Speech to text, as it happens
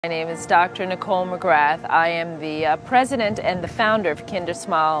My name is Dr. Nicole McGrath. I am the president and the founder of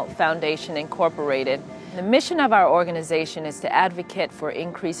KinderSmile Foundation Incorporated. The mission of our organization is to advocate for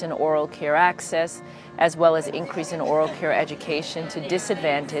increase in oral care access as well as increase in oral care education to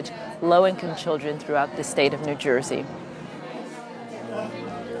disadvantaged low-income children throughout the state of New Jersey.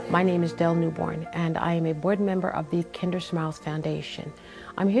 My name is Del Newborn and I am a board member of the KinderSmile Foundation.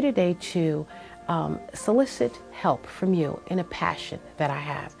 I'm here today to solicit help from you in a passion that I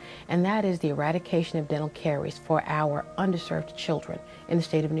have, and that is the eradication of dental caries for our underserved children in the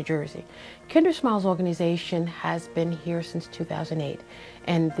state of New Jersey. KinderSmile's organization has been here since 2008,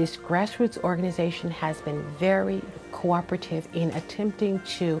 and this grassroots organization has been very cooperative in attempting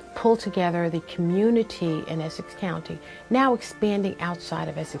to pull together the community in Essex County, now expanding outside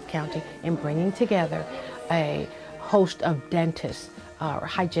of Essex County and bringing together a host of dentists or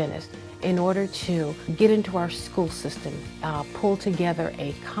hygienists in order to get into our school system, pull together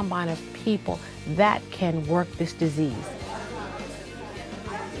a combine of people that can work this disease.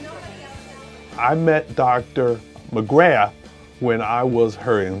 I met Dr. McGrath when I was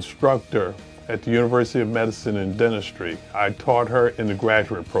her instructor at the University of Medicine and Dentistry. I taught her in the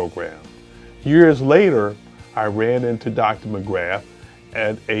graduate program. Years later, I ran into Dr. McGrath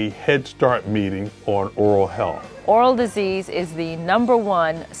at a Head Start meeting on oral health. Oral disease is the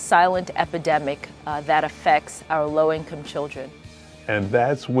 #1 silent epidemic that affects our low-income children. And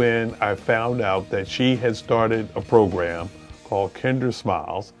that's when I found out that she had started a program called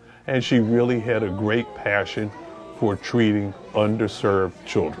KinderSmiles, and she really had a great passion for treating underserved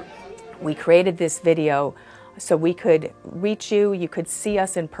children. We created this video so we could reach you, you could see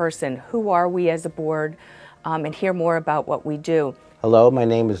us in person. Who are we as a board, and hear more about what we do. Hello, my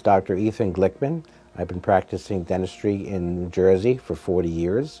name is Dr. Ethan Glickman. I've been practicing dentistry in New Jersey for 40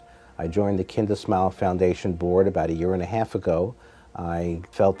 years. I joined the KinderSmile Foundation board about a year and a half ago. I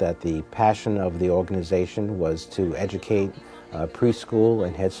felt that the passion of the organization was to educate preschool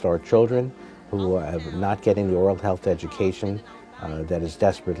and Head Start children who are not getting the oral health education that is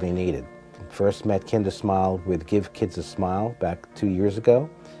desperately needed. First met KinderSmile with Give Kids a Smile back 2 years ago,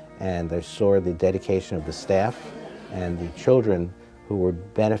 and I saw the dedication of the staff and the children who were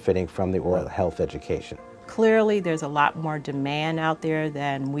benefiting from the oral health education. Clearly there's a lot more demand out there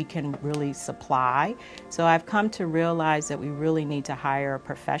than we can really supply. So I've come to realize that we really need to hire a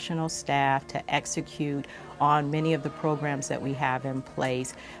professional staff to execute on many of the programs that we have in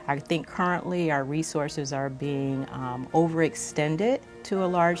place. I think currently our resources are being overextended to a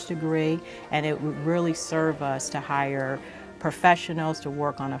large degree, and it would really serve us to hire professionals to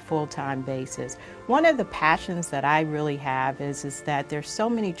work on a full-time basis. One of the passions that I really have is that there's so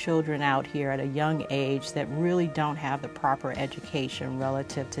many children out here at a young age that really don't have the proper education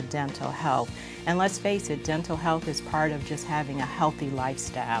relative to dental health. And let's face it, dental health is part of just having a healthy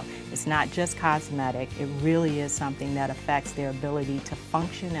lifestyle. It's not just cosmetic, it really is something that affects their ability to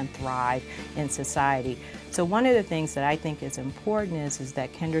function and thrive in society. So one of the things that I think is important is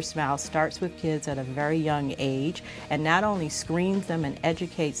that KinderSmile starts with kids at a very young age and not only screens them and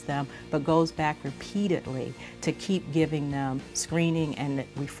educates them, but goes back repeatedly to keep giving them screening and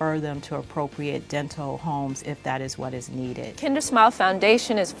refer them to appropriate dental homes if that is what is needed. KinderSmile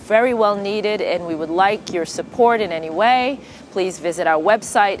Foundation is very well needed, and we would like your support in any way. Please visit our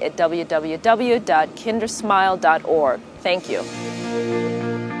website at www.kindersmile.org. Thank you.